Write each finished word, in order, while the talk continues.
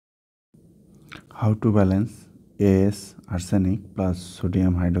How to balance AS arsenic plus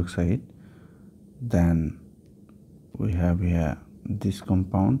sodium hydroxide. Then we have here this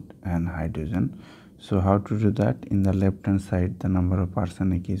compound and hydrogen. So how to do that? In the left hand side, the number of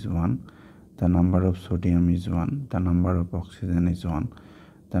arsenic is 1, the number of sodium is 1, the number of oxygen is 1,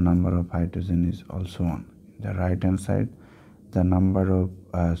 the number of hydrogen is also 1. In the right hand side, the number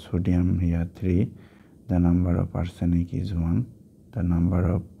of sodium here 3, the number of arsenic is 1, the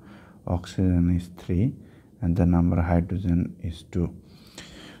number of oxygen is 3, and the number of hydrogen is 2.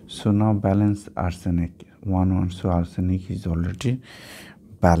 So now balance arsenic 1 1, so arsenic is already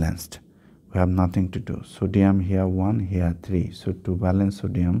balanced. We have nothing to do. Sodium here 1, here 3. So to balance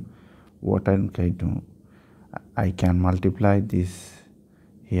sodium, what I can do? I can multiply this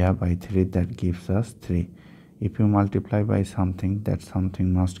here by 3, that gives us 3. If you multiply by something, that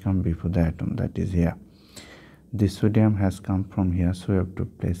something must come before the atom, that is here. This sodium has come from here, so you have to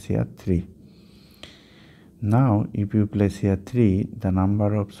place here 3. Now if you place here 3, the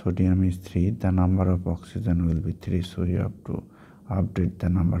number of sodium is 3, the number of oxygen will be 3, so you have to update the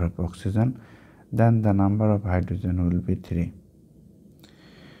number of oxygen, then the number of hydrogen will be 3.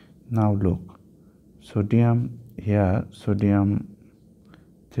 Now look, sodium here, sodium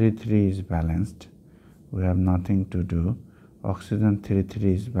 3 3 is balanced, we have nothing to do. Oxygen 3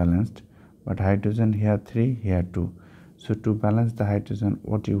 3 is balanced, but hydrogen here 3, here 2. So to balance the hydrogen,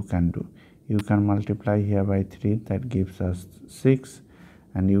 what you can do? You can multiply here by 3, that gives us 6,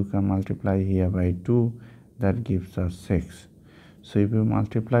 and you can multiply here by 2, that gives us 6. So if you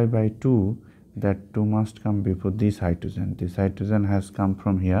multiply by 2, that 2 must come before this hydrogen. This hydrogen has come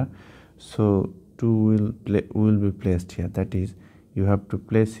from here, so 2 will be placed here. That is, you have to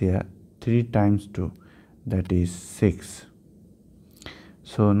place here 3 times 2, that is 6.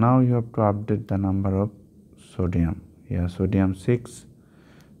 So now you have to update the number of sodium. Here sodium 6,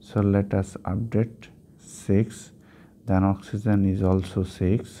 so let us update 6. Then oxygen is also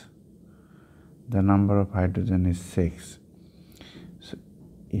 6, the number of hydrogen is 6. So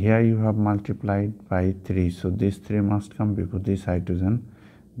here you have multiplied by 3, so this 3 must come before this hydrogen.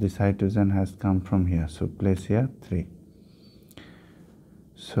 This hydrogen has come from here, so place here 3.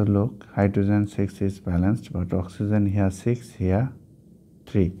 So look, hydrogen 6 is balanced, but oxygen here 6, here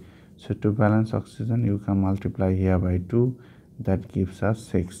 3. So to balance oxygen, you can multiply here by 2, that gives us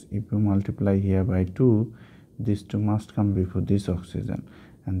 6. If you multiply here by 2, these 2 must come before this oxygen,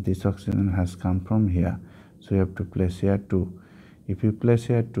 and this oxygen has come from here, so you have to place here 2. If you place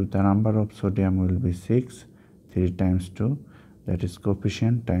here 2, the number of sodium will be 6, 3 times 2, that is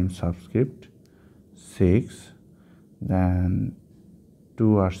coefficient times subscript 6, then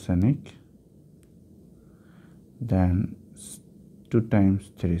 2 arsenic, then 2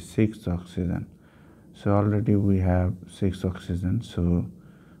 times 3, 6 oxygen. So already we have 6 oxygen, so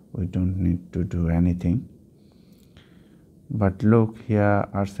we don't need to do anything. But look, here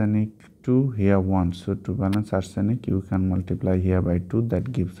arsenic 2, here 1. So to balance arsenic, you can multiply here by 2,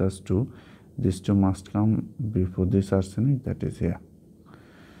 that gives us 2. These 2 must come before this arsenic, that is here.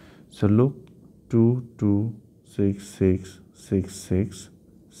 So look, 2 2 6 6 6 6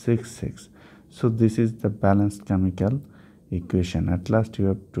 6 6. So this is the balanced chemical equation. At last you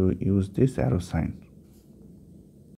have to use this arrow sign.